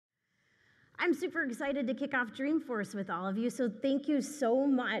I'm super excited to kick off Dreamforce with all of you, so thank you so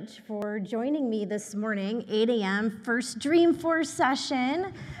much for joining me this morning, 8 a.m., first Dreamforce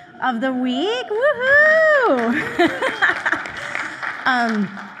session of the week. Woohoo!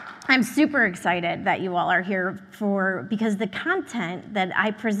 I'm super excited that you all are here because the content that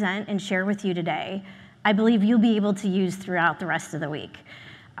I present and share with you today, I believe you'll be able to use throughout the rest of the week.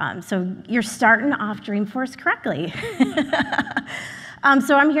 So you're starting off Dreamforce correctly.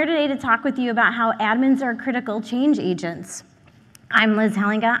 So I'm here today to talk with you about how admins are critical change agents. I'm Liz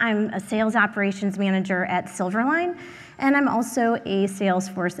Hellinga. I'm a sales operations manager at Silverline, and I'm also a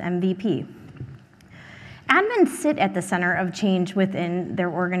Salesforce MVP. Admins sit at the center of change within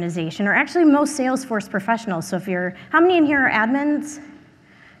their organization, or actually most Salesforce professionals. So how many in here are admins?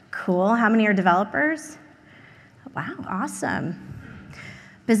 Cool. How many are developers? Wow, awesome.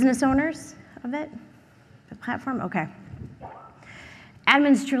 Business owners of it? The platform? Okay.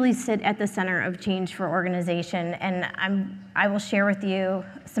 Admins truly sit at the center of change for organization, and I will share with you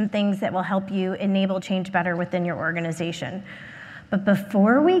some things that will help you enable change better within your organization. But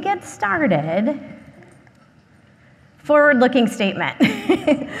before we get started, forward-looking statement.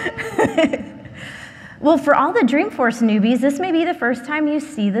 Well, for all the Dreamforce newbies, this may be the first time you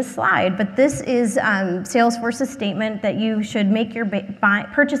see this slide, but this is Salesforce's statement that you should make your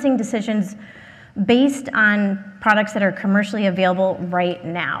purchasing decisions based on products that are commercially available right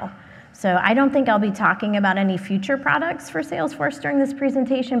now. So I don't think I'll be talking about any future products for Salesforce during this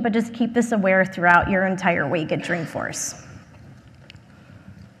presentation, but just keep this aware throughout your entire week at Dreamforce.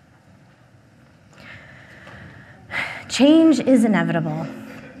 Change is inevitable.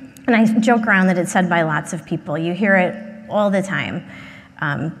 And I joke around that it's said by lots of people. You hear it all the time.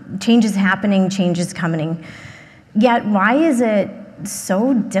 Change is happening, change is coming. Yet why is it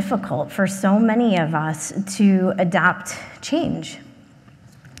so difficult for so many of us to adopt change?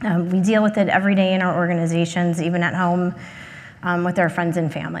 We deal with it every day in our organizations, even at home, with our friends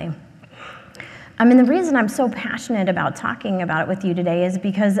and family. And the reason I'm so passionate about talking about it with you today is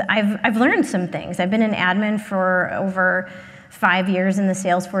because I've learned some things. I've been an admin for over 5 years in the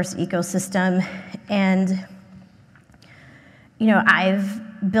Salesforce ecosystem, and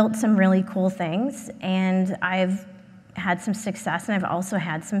I've built some really cool things, and I've had some success, and I've also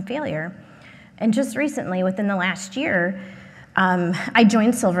had some failure. And just recently, within the last year, I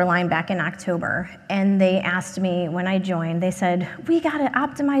joined Silverline back in October, and they asked me when I joined, they said, we gotta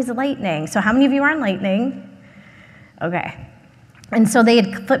optimize Lightning. So how many of you are on Lightning? Okay. And so they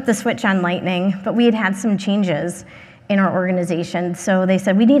had flipped the switch on Lightning, but we had had some changes in our organization. So they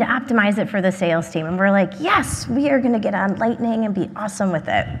said, we need to optimize it for the sales team. And we're like, yes, we are gonna get on Lightning and be awesome with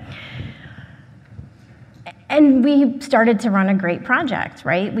it. And we started to run a great project,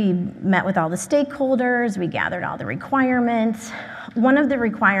 right? We met with all the stakeholders, we gathered all the requirements. One of the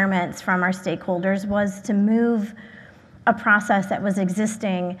requirements from our stakeholders was to move a process that was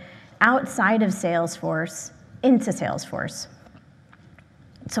existing outside of Salesforce into Salesforce.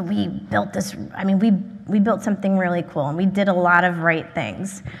 So we built this, we built something really cool, and we did a lot of right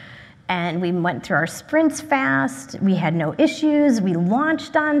things. And we went through our sprints fast, we had no issues, we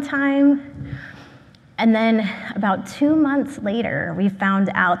launched on time. And then about 2 months later, we found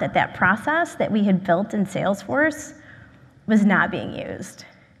out that that process that we had built in Salesforce was not being used.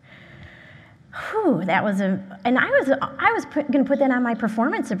 Whew, that was and I was gonna put that on my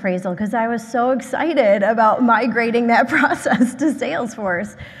performance appraisal because I was so excited about migrating that process to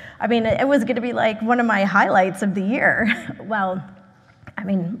Salesforce. It was gonna be like one of my highlights of the year. Well,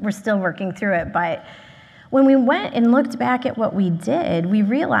 we're still working through it, but when we went and looked back at what we did, we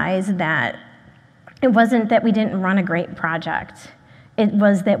realized that it wasn't that we didn't run a great project. It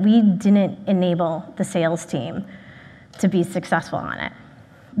was that we didn't enable the sales team to be successful on it.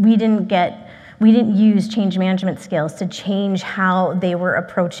 We didn't use change management skills to change how they were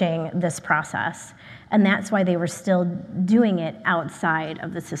approaching this process. And that's why they were still doing it outside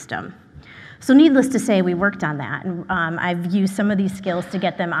of the system. So needless to say, we worked on that. And I've used some of these skills to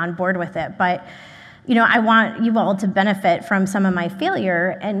get them on board with it. But I want you all to benefit from some of my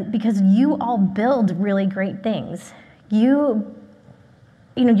failure, and because you all build really great things. Your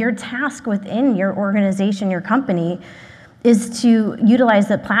task within your organization, your company, is to utilize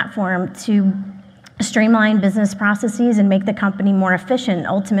the platform to streamline business processes and make the company more efficient,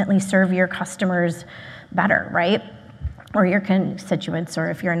 ultimately serve your customers better, right? Or your constituents, or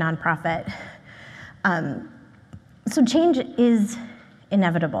if you're a nonprofit. So change is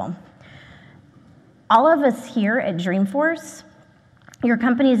inevitable. All of us here at Dreamforce, your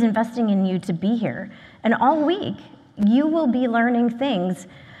company is investing in you to be here. And all week, you will be learning things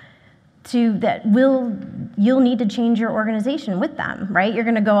you'll need to change your organization with them, right? You're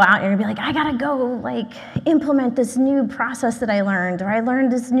gonna go out and you're gonna be like, I gotta go like implement this new process that I learned, or I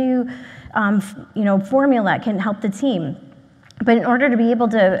learned this new formula that can help the team. But in order to be able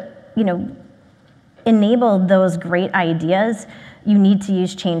to enable those great ideas, you need to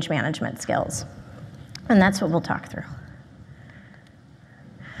use change management skills. And that's what we'll talk through.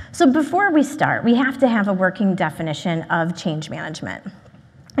 So before we start, we have to have a working definition of change management.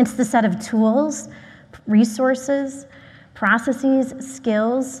 It's the set of tools, resources, processes,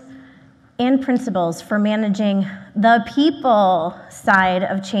 skills, and principles for managing the people side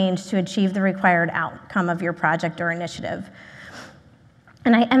of change to achieve the required outcome of your project or initiative.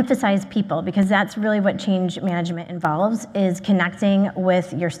 And I emphasize people because that's really what change management involves, is connecting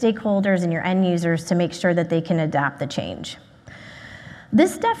with your stakeholders and your end users to make sure that they can adapt the change.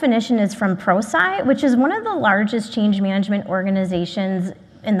 This definition is from ProSci, which is one of the largest change management organizations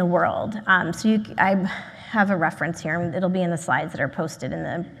in the world. I have a reference here, and it'll be in the slides that are posted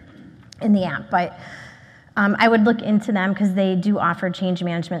in the app. But I would look into them because they do offer change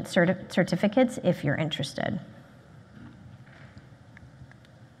management certificates if you're interested.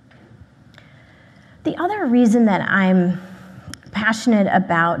 The other reason that I'm passionate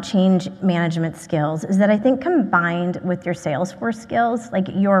about change management skills is that I think combined with your Salesforce skills, like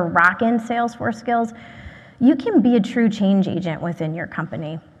your rockin' Salesforce skills, you can be a true change agent within your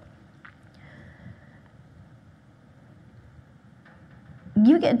company.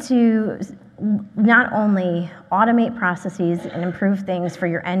 You get to not only automate processes and improve things for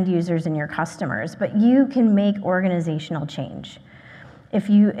your end users and your customers, but you can make organizational change if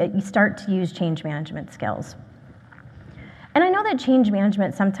you start to use change management skills. And I know that change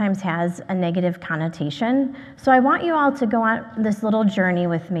management sometimes has a negative connotation, so I want you all to go on this little journey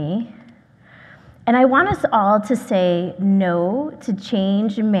with me. And I want us all to say no to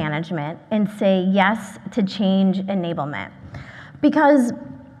change management and say yes to change enablement. Because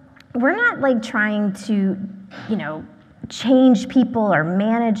we're not like trying to, change people or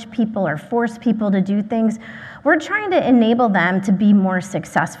manage people or force people to do things. We're trying to enable them to be more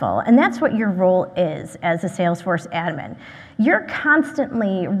successful. And that's what your role is as a Salesforce admin. You're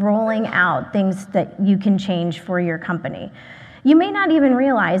constantly rolling out things that you can change for your company. You may not even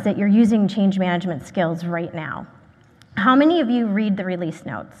realize that you're using change management skills right now. How many of you read the release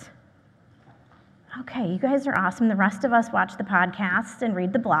notes? Okay, you guys are awesome. The rest of us watch the podcasts and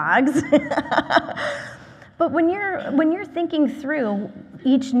read the blogs. But when you're thinking through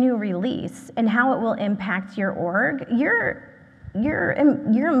each new release and how it will impact your org, you're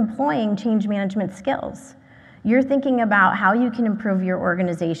employing change management skills. You're thinking about how you can improve your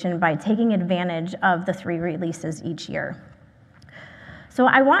organization by taking advantage of the 3 releases each year. So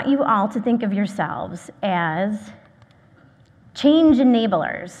I want you all to think of yourselves as change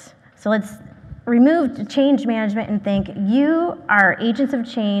enablers. So let's remove change management and think you are agents of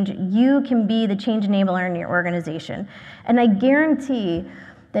change. You can be the change enabler in your organization. And I guarantee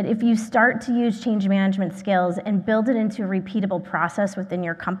that if you start to use change management skills and build it into a repeatable process within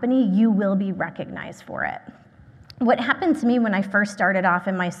your company, you will be recognized for it. What happened to me when I first started off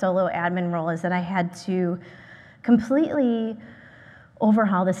in my solo admin role is that I had to completely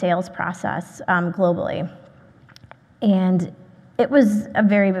overhaul the sales process globally. And it was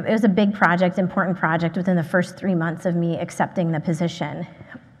a big project, important project within the first 3 months of me accepting the position.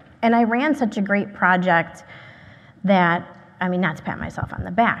 And I ran such a great project that, not to pat myself on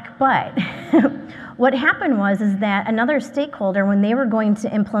the back, but what happened was that another stakeholder, when they were going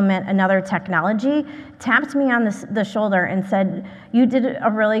to implement another technology, tapped me on the shoulder and said, you did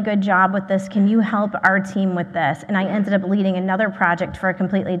a really good job with this. Can you help our team with this? And I ended up leading another project for a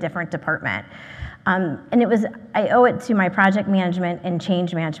completely different department. And I owe it to my project management and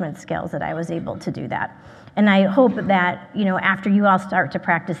change management skills that I was able to do that. And I hope that, after you all start to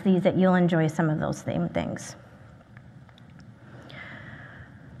practice these, that you'll enjoy some of those same things.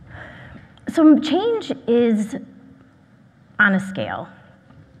 So change is on a scale.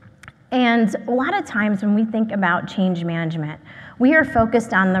 And a lot of times when we think about change management, we are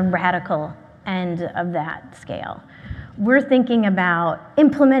focused on the radical end of that scale. We're thinking about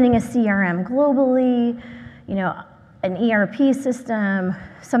implementing a CRM globally, an ERP system,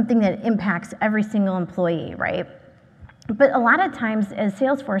 something that impacts every single employee, right? But a lot of times as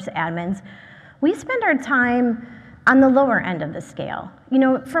Salesforce admins, we spend our time on the lower end of the scale,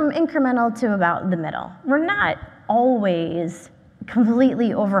 from incremental to about the middle. We're not always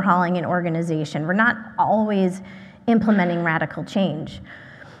completely overhauling an organization. We're not always implementing radical change.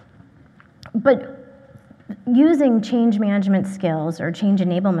 But using change management skills or change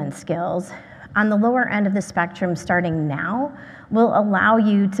enablement skills on the lower end of the spectrum starting now will allow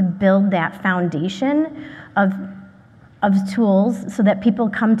you to build that foundation of tools so that people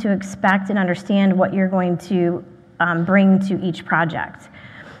come to expect and understand what you're going to bring to each project.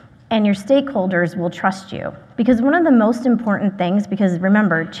 And your stakeholders will trust you. Because one of the most important things, because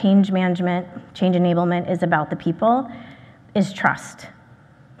remember, change management, change enablement is about the people, is trust.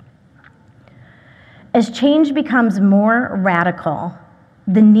 As change becomes more radical,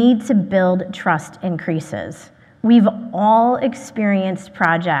 the need to build trust increases. We've all experienced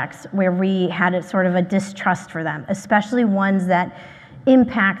projects where we had a sort of a distrust for them, especially ones that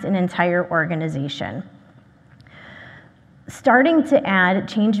impact an entire organization. Starting to add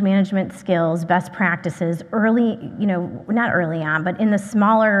change management skills, best practices early, not early on, but in the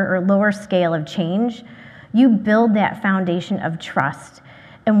smaller or lower scale of change, you build that foundation of trust.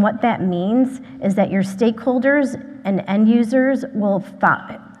 And what that means is that your stakeholders and end users will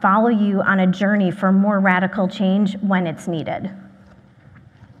follow you on a journey for more radical change when it's needed.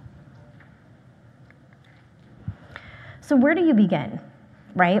 So where do you begin,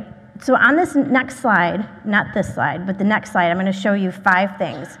 right? So on this next slide, not this slide, but the next slide, I'm going to show you 5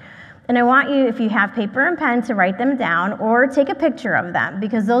 things. And I want you, if you have paper and pen, to write them down or take a picture of them,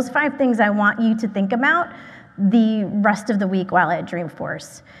 because those 5 things I want you to think about the rest of the week while at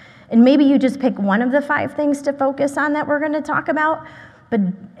Dreamforce. And maybe you just pick one of the 5 things to focus on that we're going to talk about, but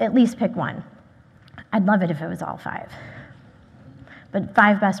at least pick one. I'd love it if it was all 5. But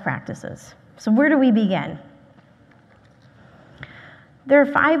 5 best practices. So where do we begin? There are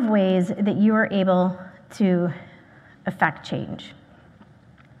 5 ways that you are able to affect change.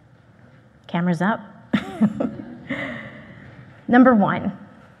 Cameras up. Number 1,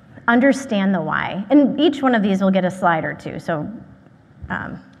 understand the why. And each one of these will get a slide or 2, so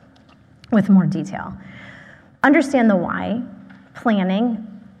with more detail. Understand the why, planning.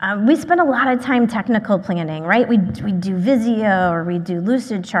 We spend a lot of time technical planning, right? We do Visio, or we do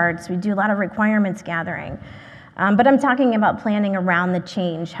Lucid charts, we do a lot of requirements gathering. But I'm talking about planning around the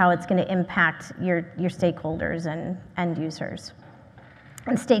change, how it's going to impact your stakeholders and end users.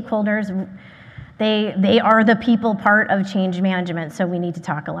 And stakeholders, they are the people part of change management, so we need to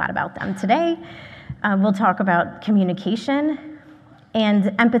talk a lot about them today. We'll talk about communication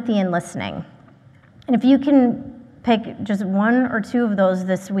and empathy and listening. And if you can pick just 1 or 2 of those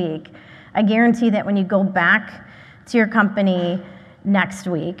this week, I guarantee that when you go back to your company next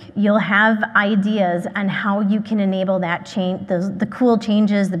week, you'll have ideas on how you can enable that change, the cool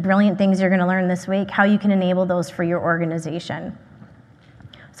changes, the brilliant things you're going to learn this week, how you can enable those for your organization.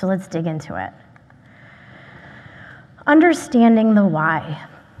 So let's dig into it. Understanding the why.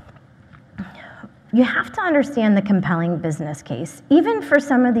 You have to understand the compelling business case, even for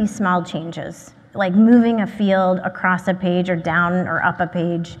some of these small changes, like moving a field across a page or down or up a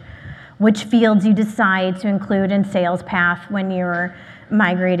page, which fields you decide to include in Sales Path when you're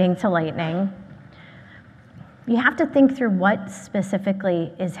migrating to Lightning. You have to think through what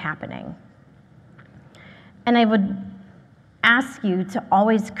specifically is happening. And I would ask you to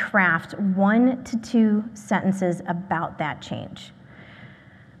always craft 1 to 2 sentences about that change.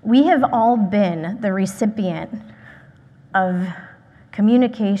 We have all been the recipient of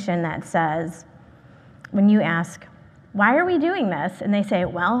communication that says, when you ask, why are we doing this? And they say,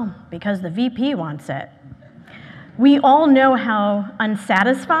 well, because the VP wants it. We all know how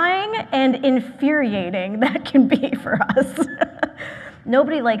unsatisfying and infuriating that can be for us.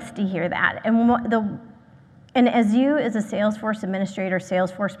 Nobody likes to hear that. And as you, as a Salesforce administrator,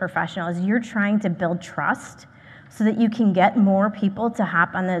 Salesforce professional, as you're trying to build trust so that you can get more people to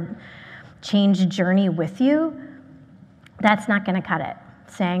hop on the change journey with you, that's not going to cut it,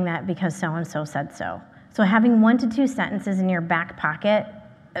 saying that because so-and-so said so. So having 1 to 2 sentences in your back pocket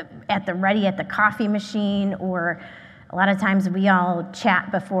at the ready at the coffee machine, or a lot of times we all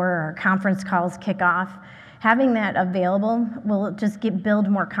chat before our conference calls kick off, having that available will just build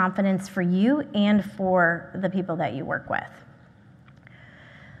more confidence for you and for the people that you work with.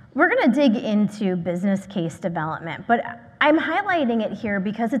 We're going to dig into business case development, but I'm highlighting it here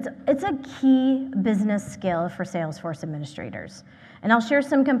because it's a key business skill for Salesforce administrators. And I'll share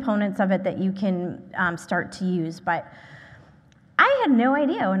some components of it that you can start to use. But I had no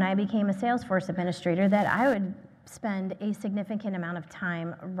idea when I became a Salesforce administrator that I would spend a significant amount of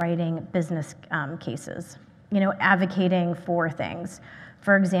time writing business cases, advocating for things.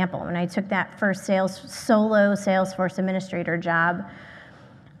 For example, when I took that first solo Salesforce administrator job,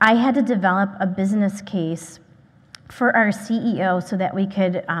 I had to develop a business case for our CEO so that we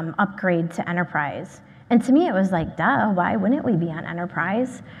could upgrade to enterprise. And to me, it was like, duh, why wouldn't we be on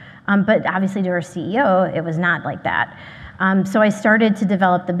enterprise? But obviously to our CEO, it was not like that. So I started to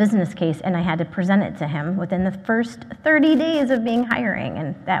develop the business case, and I had to present it to him within the first 30 days of being hiring,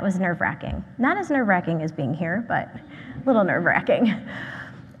 and that was nerve-wracking. Not as nerve-wracking as being here, but a little nerve-wracking.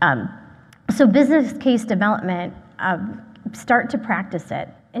 So business case development, start to practice it.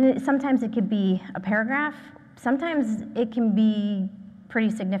 And sometimes it could be a paragraph, sometimes it can be pretty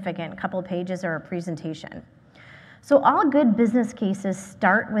significant, a couple of pages or a presentation. So all good business cases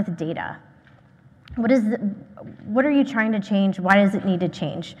start with data. What are you trying to change? Why does it need to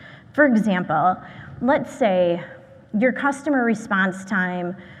change? For example, let's say your customer response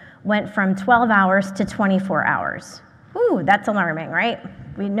time went from 12 hours to 24 hours. Ooh, that's alarming, right?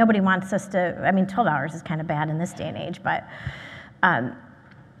 Nobody wants us to, 12 hours is kind of bad in this day and age, but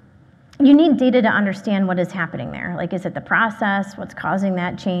you need data to understand what is happening there. Like, is it the process? What's causing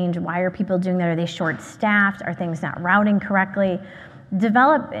that change? Why are people doing that? Are they short-staffed? Are things not routing correctly?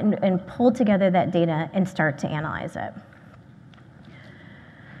 Develop and pull together that data and start to analyze it.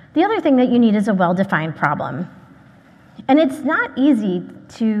 The other thing that you need is a well-defined problem. And it's not easy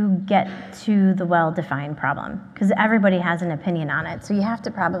to get to the well-defined problem because everybody has an opinion on it. So you have to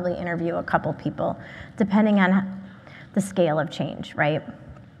probably interview a couple people depending on the scale of change, right?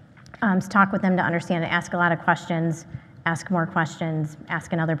 So talk with them to understand it, ask a lot of questions, ask more questions,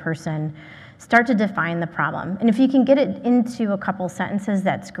 ask another person. Start to define the problem. And if you can get it into a couple sentences,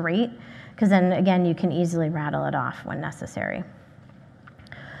 that's great, because then, again, you can easily rattle it off when necessary.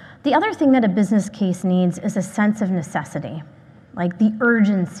 The other thing that a business case needs is a sense of necessity, like the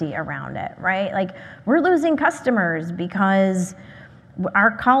urgency around it, right? Like, we're losing customers because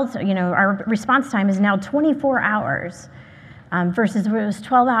our calls, our response time is now 24 hours versus it was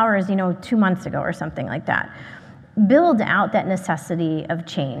 12 hours, 2 months ago or something like that. Build out that necessity of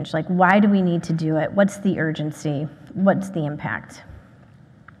change. Like, why do we need to do it? What's the urgency? What's the impact?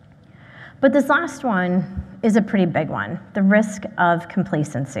 But this last one is a pretty big one. The risk of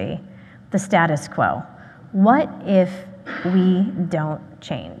complacency, the status quo. What if we don't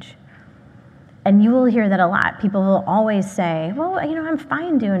change? And you will hear that a lot. People will always say, well, I'm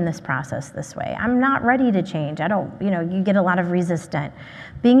fine doing this process this way. I'm not ready to change. You get a lot of resistance.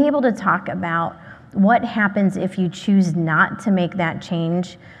 Being able to talk about what happens if you choose not to make that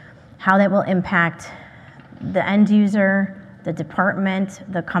change, how that will impact the end user, the department,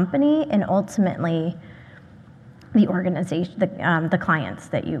 the company, and ultimately the organization, the clients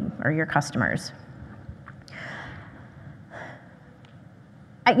that you or your customers.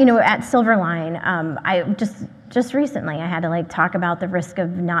 At Silverline, I just recently I had to talk about the risk of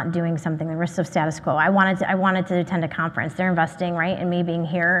not doing something, the risk of status quo. I wanted to attend a conference. They're investing in me being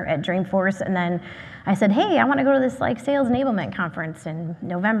here at Dreamforce, and then I said, hey, I want to go to this sales enablement conference in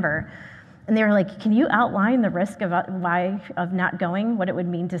November. And they were like, can you outline the risk of not going, what it would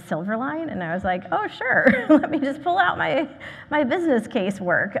mean to Silverline? And I was like, oh, sure. Let me just pull out my business case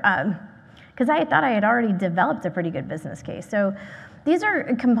work. Because I thought I had already developed a pretty good business case. So these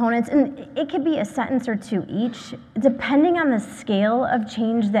are components, and it could be a sentence or two each. Depending on the scale of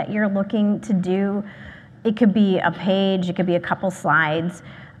change that you're looking to do, it could be a page, it could be a couple slides.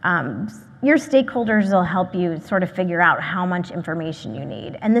 Your stakeholders will help you sort of figure out how much information you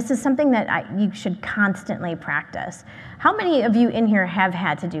need. And this is something that you should constantly practice. How many of you in here have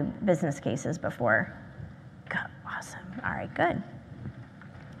had to do business cases before? Awesome. All right, good.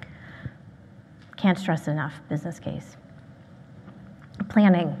 Can't stress enough, business case.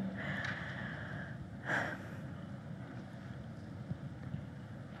 Planning.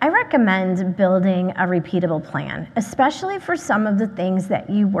 I recommend building a repeatable plan, especially for some of the things that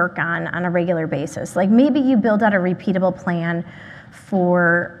you work on a regular basis. Like, maybe you build out a repeatable plan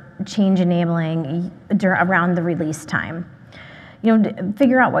for change enabling around the release time.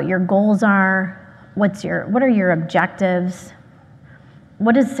 Figure out what your goals are, what are your objectives,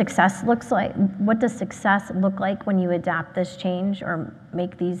 what does success looks like? What does success look like when you adopt this change or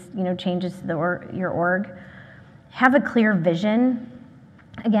make these changes to your org? Have a clear vision.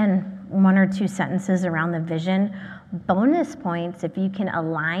 Again, 1 or 2 sentences around the vision. Bonus points if you can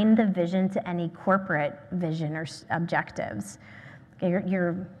align the vision to any corporate vision or objectives.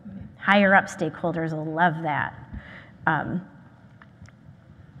 Your higher up stakeholders will love that.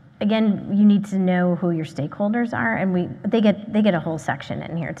 Again, you need to know who your stakeholders are, and they get a whole section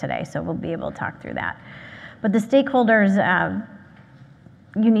in here today, so we'll be able to talk through that. But the stakeholders,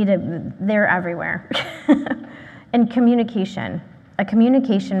 they're everywhere. And communication. A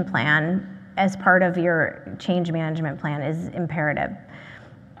communication plan as part of your change management plan is imperative.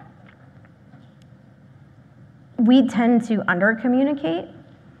 We tend to under-communicate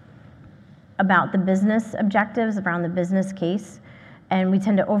about the business objectives, around the business case, and we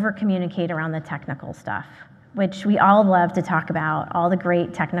tend to over-communicate around the technical stuff. which we all love to talk about, all the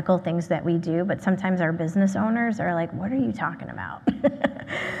great technical things that we do, but sometimes our business owners are like, what are you talking about?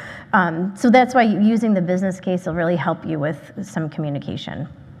 So that's why using the business case will really help you with some communication.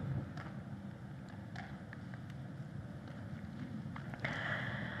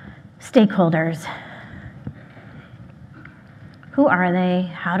 Stakeholders. Who are they?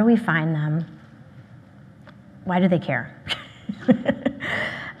 How do we find them? Why do they care?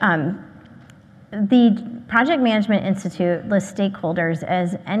 The Project Management Institute lists stakeholders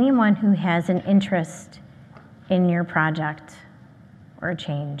as anyone who has an interest in your project or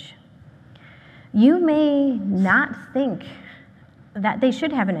change. You may not think that they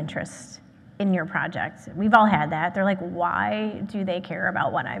should have an interest in your project. We've all had that. They're like, why do they care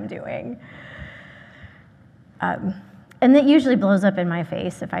about what I'm doing? And that usually blows up in my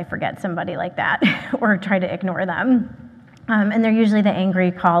face if I forget somebody like that or try to ignore them. And they're usually the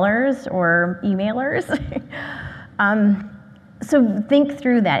angry callers or emailers. So think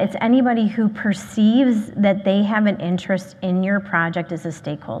through that. It's anybody who perceives that they have an interest in your project as a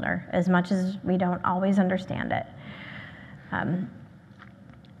stakeholder, as much as we don't always understand it.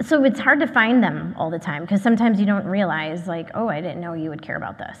 So it's hard to find them all the time, because sometimes you don't realize, like, oh, I didn't know you would care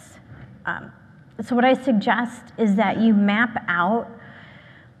about this. So what I suggest is that you map out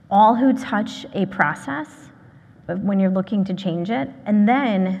all who touch a process when you're looking to change it, and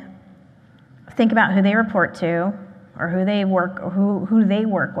then think about who they report to or who they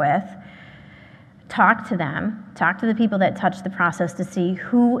work with. Talk to them, talk to the people that touch the process to see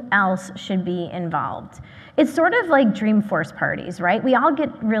who else should be involved. It's sort of like Dreamforce parties, right? We all get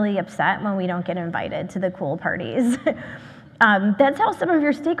really upset when we don't get invited to the cool parties. That's how some of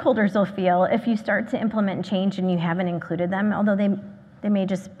your stakeholders will feel if you start to implement change and you haven't included them, although they may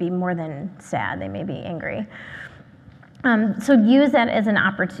just be more than sad, they may be angry. So use that as an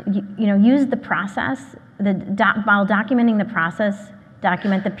opportunity, use the process, while documenting the process,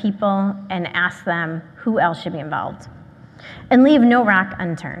 document the people and ask them who else should be involved. And leave no rock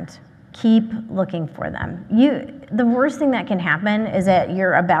unturned. Keep looking for them. The worst thing that can happen is that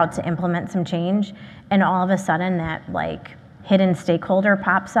you're about to implement some change and all of a sudden that hidden stakeholder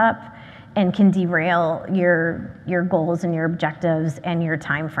pops up and can derail your goals and your objectives and your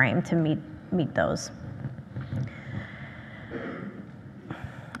time frame to meet those.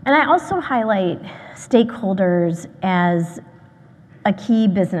 And I also highlight stakeholders as a key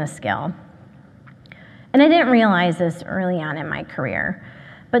business skill. And I didn't realize this early on in my career,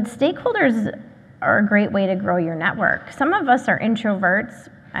 but stakeholders are a great way to grow your network. Some of us are introverts,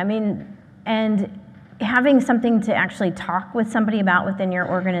 and having something to actually talk with somebody about within your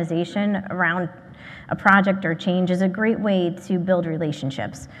organization around a project or change is a great way to build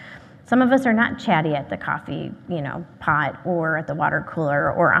relationships. Some of us are not chatty at the coffee, pot or at the water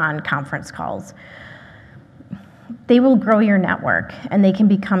cooler or on conference calls. They will grow your network and they can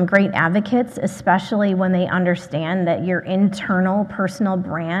become great advocates, especially when they understand that your internal personal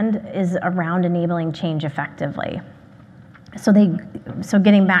brand is around enabling change effectively. So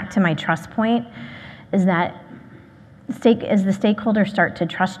getting back to my trust point is that as the stakeholders start to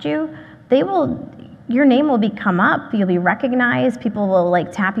trust you, your name will come up, you'll be recognized, people will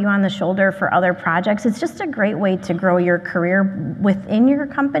tap you on the shoulder for other projects. It's just a great way to grow your career within your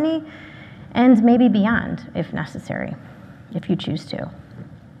company and maybe beyond if necessary, if you choose to.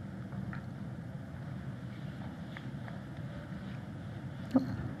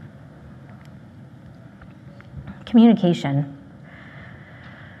 Communication.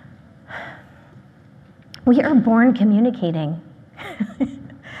 We are born communicating.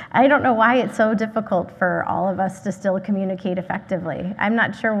 I don't know why it's so difficult for all of us to still communicate effectively. I'm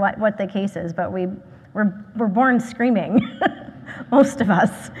not sure what the case is, but we're born screaming, most of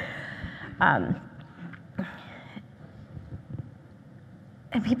us. And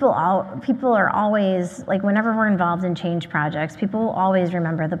people are always, whenever we're involved in change projects, people will always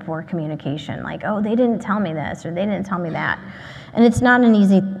remember the poor communication, oh, they didn't tell me this, or they didn't tell me that. And it's not an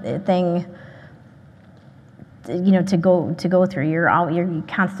easy thing to go through. You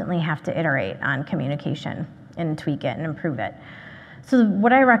constantly have to iterate on communication and tweak it and improve it. So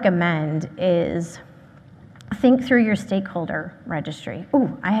what I recommend is think through your stakeholder registry.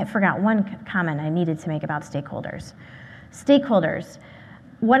 Ooh, I forgot one comment I needed to make about stakeholders. Stakeholders,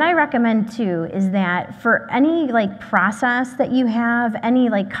 what I recommend too is that for any process that you have, any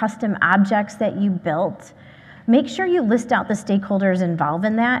custom objects that you built, make sure you list out the stakeholders involved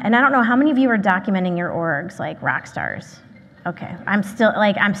in that. And I don't know how many of you are documenting your orgs like rock stars. Okay, I'm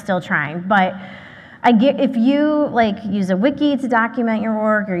still trying, but if you use a wiki to document your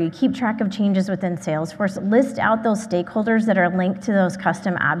org or you keep track of changes within Salesforce, list out those stakeholders that are linked to those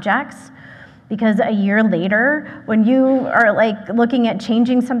custom objects Because a year later, when you are like looking at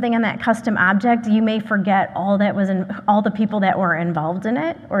changing something on that custom object, you may forget all the people that were involved in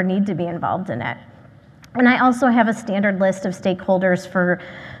it or need to be involved in it. And I also have a standard list of stakeholders for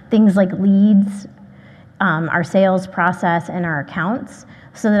things like leads, our sales process, and our accounts,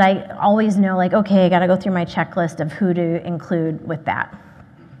 so that I always know, like, okay, I gotta go through my checklist of who to include with that.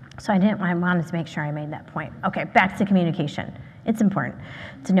 So I wanted to make sure I made that point. Okay, back to communication. It's important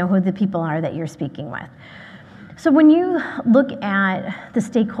to know who the people are that you're speaking with. So when you look at the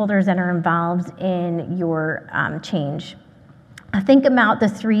stakeholders that are involved in your change, think about the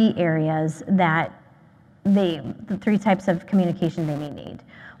three areas the three types of communication they may need.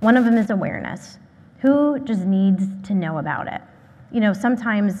 One of them is awareness. Who just needs to know about it?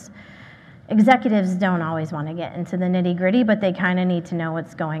 Sometimes executives don't always want to get into the nitty-gritty, but they kind of need to know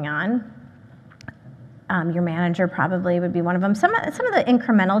what's going on. Your manager probably would be one of them. Some of the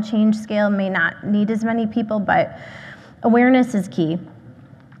incremental change scale may not need as many people, but awareness is key.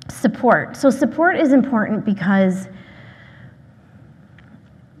 Support. So support is important because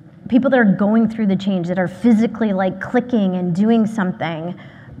people that are going through the change, that are physically like clicking and doing something,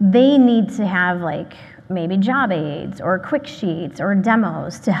 they need to have like maybe job aids or quick sheets or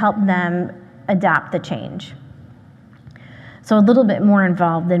demos to help them adopt the change. So a little bit more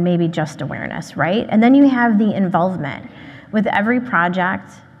involved than maybe just awareness, right? And then you have the involvement. With every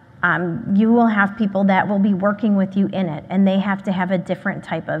project, you will have people that will be working with you in it, and they have to have a different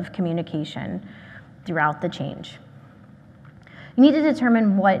type of communication throughout the change. You need to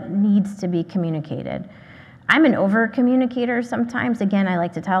determine what needs to be communicated. I'm an over-communicator sometimes. Again, I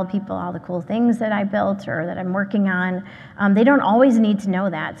like to tell people all the cool things that I built or that I'm working on. They don't always need to know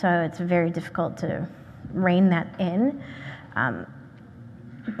that, so it's very difficult to rein that in.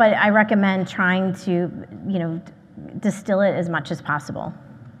 But I recommend trying to, distill it as much as possible.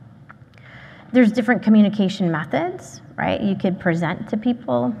 There's different communication methods, right? You could present to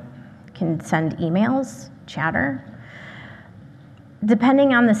people, you can send emails, chatter.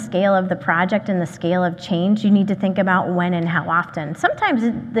 Depending on the scale of the project and the scale of change, you need to think about when and how often. Sometimes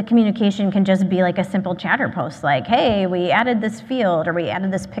the communication can just be like a simple chatter post, like, hey, we added this field, or we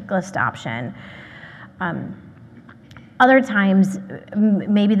added this pick list option. Other times,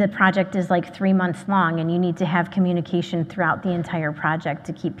 maybe the project is like 3 months long and you need to have communication throughout the entire project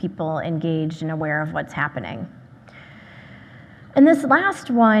to keep people engaged and aware of what's happening. And this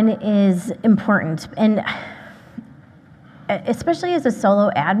last one is important. And especially as a solo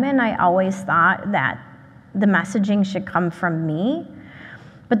admin, I always thought that the messaging should come from me,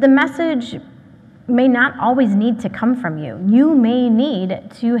 but the message may not always need to come from you. You may need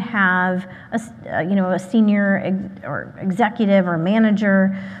to have a senior or executive or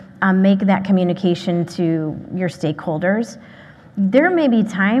manager make that communication to your stakeholders. There may be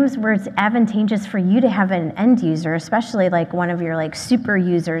times where it's advantageous for you to have an end user, especially like one of your like super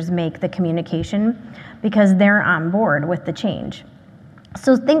users, make the communication because they're on board with the change.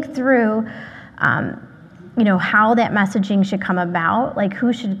 So think through how that messaging should come about, like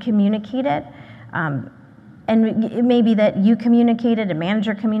who should communicate it. And it may be that you communicate it, a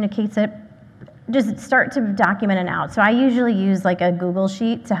manager communicates it. Just start to document it out. So I usually use like a Google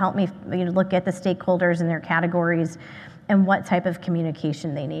Sheet to help me look at the stakeholders and their categories and what type of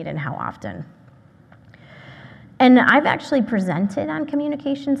communication they need and how often. And I've actually presented on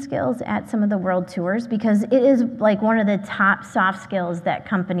communication skills at some of the world tours because it is like one of the top soft skills that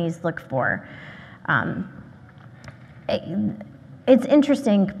companies look for. It's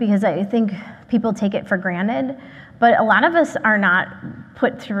interesting because I think people take it for granted, but a lot of us are not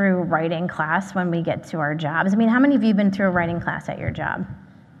put through writing class when we get to our jobs. I mean, how many of you have been through a writing class at your job?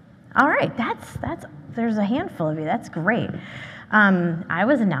 All right, there's a handful of you, that's great. I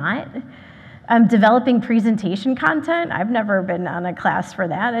was not. Developing presentation content, I've never been on a class for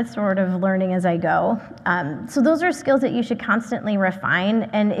that. It's sort of learning as I go. So those are skills that you should constantly refine,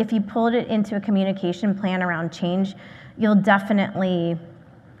 and if you pulled it into a communication plan around change, you'll definitely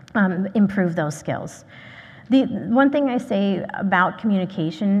improve those skills. The one thing I say about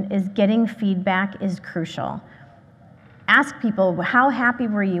communication is getting feedback is crucial. Ask people, how happy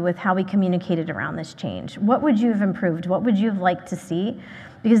were you with how we communicated around this change? What would you have improved? What would you have liked to see?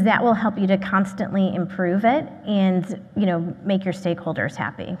 Because that will help you to constantly improve it and make your stakeholders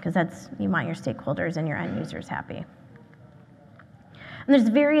happy, because you want your stakeholders and your end users happy. And there's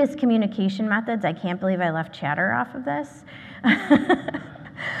various communication methods. I can't believe I left chatter off of this.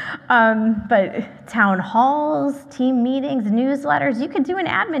 But town halls, team meetings, newsletters. You could do an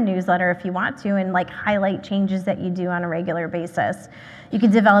admin newsletter if you want to and like highlight changes that you do on a regular basis. You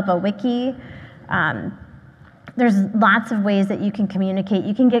could develop a wiki. There's lots of ways that you can communicate.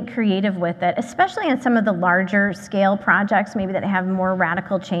 You can get creative with it, especially on some of the larger scale projects, maybe that have more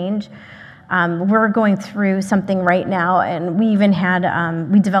radical change. We're going through something right now, and we even had,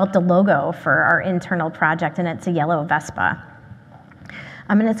 we developed a logo for our internal project, and it's a yellow Vespa.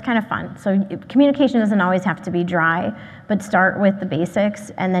 And it's kind of fun. So communication doesn't always have to be dry, but start with the basics,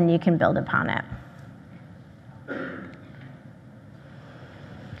 and then you can build upon it.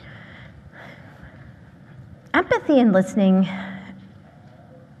 Empathy and listening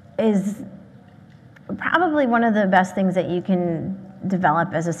is probably one of the best things that you can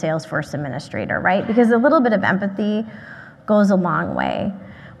develop as a Salesforce administrator, right? Because a little bit of empathy goes a long way.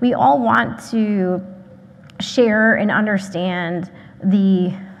 We all want to share and understand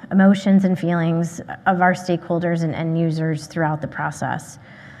the emotions and feelings of our stakeholders and end users throughout the process,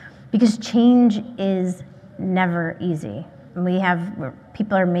 because change is never easy.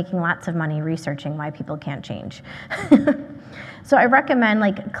 People are making lots of money researching why people can't change. So I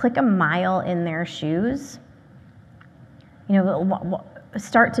recommend click a mile in their shoes.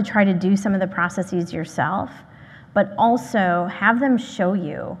 Start to try to do some of the processes yourself, but also have them show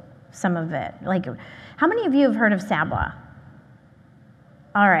you some of it. How many of you have heard of SABWA?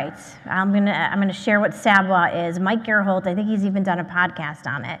 All right, I'm gonna share what SABWA is. Mike Gerholt, I think he's even done a podcast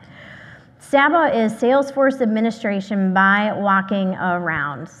on it. SABWA is Salesforce Administration by Walking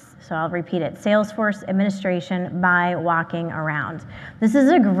Around. So I'll repeat it, Salesforce Administration by Walking Around. This is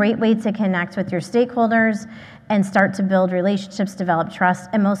a great way to connect with your stakeholders and start to build relationships, develop trust,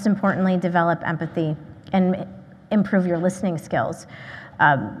 and most importantly, develop empathy and improve your listening skills.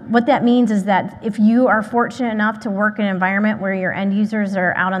 What that means is that if you are fortunate enough to work in an environment where your end users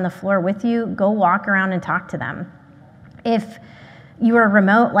are out on the floor with you, go walk around and talk to them. If you are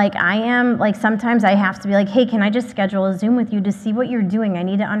remote like I am, sometimes I have to be hey, can I just schedule a Zoom with you to see what you're doing? I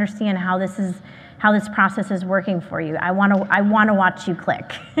need to understand how this process is working for you. I want to watch you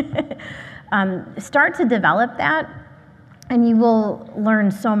click. Start to develop that, and you will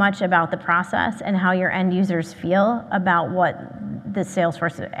learn so much about the process and how your end users feel about what the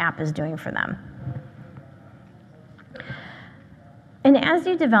Salesforce app is doing for them. And as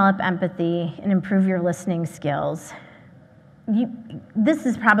you develop empathy and improve your listening skills, this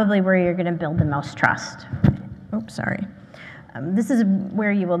is probably where you're going to build the most trust. Oops, sorry. This is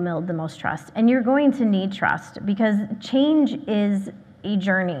where you will build the most trust. And you're going to need trust because change is a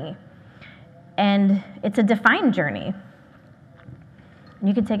journey, and it's a defined journey.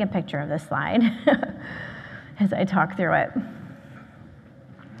 You can take a picture of this slide as I talk through it.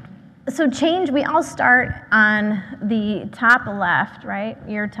 So change, we all start on the top left, right?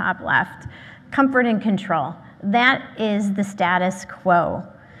 Your top left, comfort and control. That is the status quo.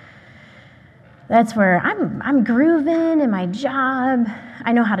 That's where I'm grooving in my job.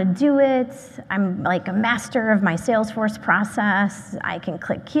 I know how to do it. I'm a master of my Salesforce process. I can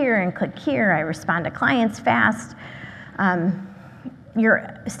click here and click here. I respond to clients fast.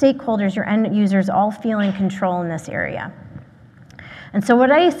 Your stakeholders, your end users all feel in control in this area. And so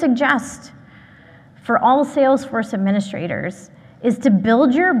what I suggest for all Salesforce administrators is to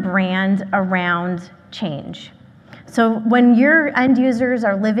build your brand around change. So when your end users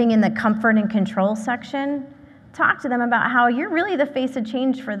are living in the comfort and control section, talk to them about how you're really the face of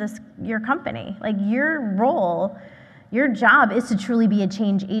change for your company. Your role, your job is to truly be a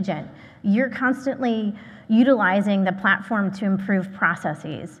change agent. You're constantly utilizing the platform to improve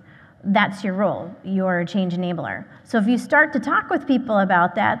processes. That's your role. You're a change enabler. So if you start to talk with people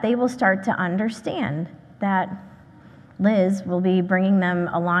about that, they will start to understand that Liz will be bringing them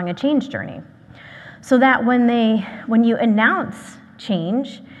along a change journey. So that when you announce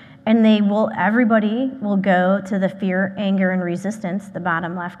change, and everybody will go to the fear, anger, and resistance, the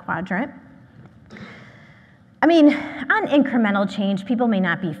bottom left quadrant. On incremental change, people may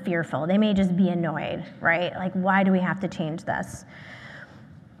not be fearful. They may just be annoyed, right? Why do we have to change this?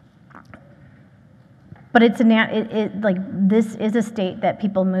 But this is a state that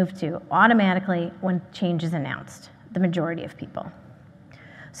people move to automatically when change is announced, the majority of people.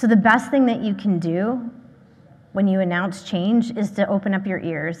 So the best thing that you can do when you announce change is to open up your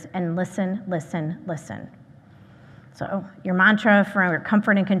ears and listen, listen, listen. So your mantra for your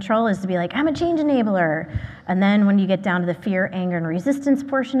comfort and control is to be I'm a change enabler. And then when you get down to the fear, anger, and resistance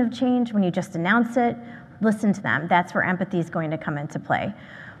portion of change, when you just announce it, listen to them. That's where empathy is going to come into play.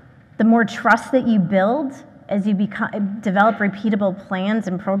 The more trust that you build as you develop repeatable plans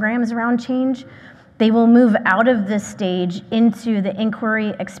and programs around change, they will move out of this stage into the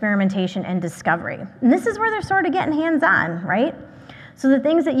inquiry, experimentation, and discovery. And this is where they're sort of getting hands-on, right? So the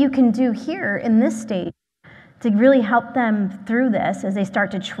things that you can do here in this stage to really help them through this as they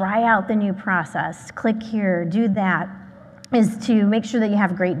start to try out the new process, click here, do that, is to make sure that you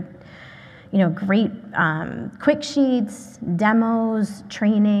have great quick sheets, demos,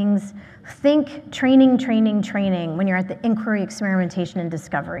 trainings. Think training when you're at the inquiry, experimentation, and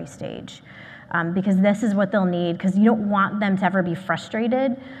discovery stage. Because this is what they'll need, because you don't want them to ever be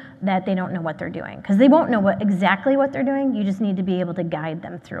frustrated that they don't know what they're doing. Because they won't know exactly what they're doing, you just need to be able to guide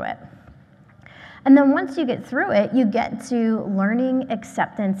them through it. And then once you get through it, you get to learning,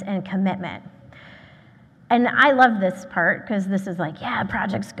 acceptance, and commitment. And I love this part, because this is like, yeah,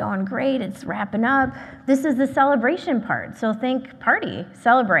 project's going great, it's wrapping up. This is the celebration part. So think party,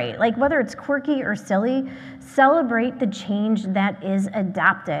 celebrate. Like whether it's quirky or silly, celebrate the change that is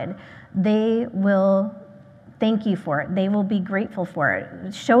adopted. They will thank you for it. They will be grateful for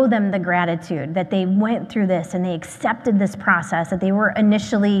it. Show them the gratitude that they went through this and they accepted this process that they were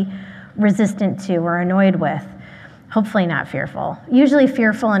initially resistant to or annoyed with. Hopefully not fearful. Usually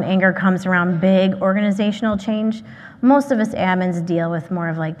fearful and anger comes around big organizational change. Most of us admins deal with more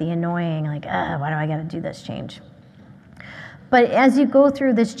of like the annoying, like, why do I gotta do this change? But as you go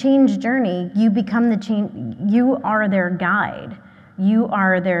through this change journey, you become the change, you are their guide. You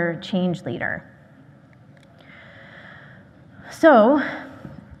are their change leader. So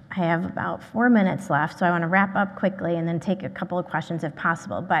I have about 4 minutes left, so I want to wrap up quickly and then take a couple of questions if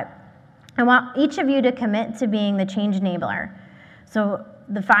possible. But I want each of you to commit to being the change enabler. So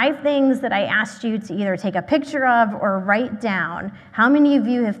the 5 things that I asked you to either take a picture of or write down, how many of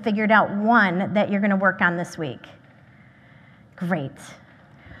you have figured out one that you're going to work on this week? Great.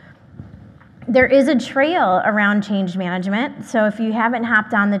 There is a trail around change management. So if you haven't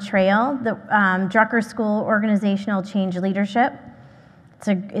hopped on the trail, the Drucker School Organizational Change Leadership,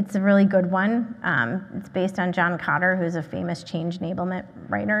 it's a really good one. It's based on John Cotter, who's a famous change enablement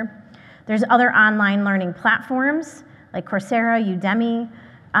writer. There's other online learning platforms like Coursera, Udemy.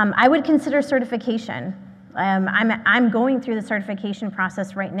 I would consider certification. I'm going through the certification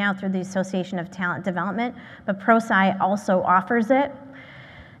process right now through the Association of Talent Development, but ProSci also offers it.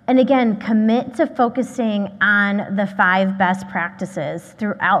 And again, commit to focusing on the 5 best practices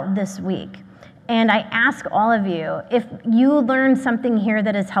throughout this week. And I ask all of you, if you learn something here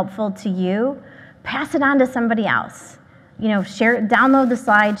that is helpful to you, pass it on to somebody else. Share it, download the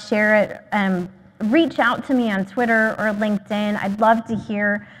slides, share it, reach out to me on Twitter or LinkedIn. I'd love to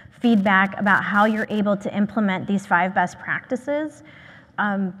hear feedback about how you're able to implement these 5 best practices.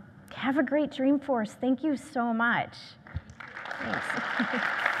 Have a great Dreamforce. Thank you so much.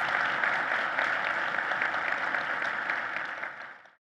 Thanks.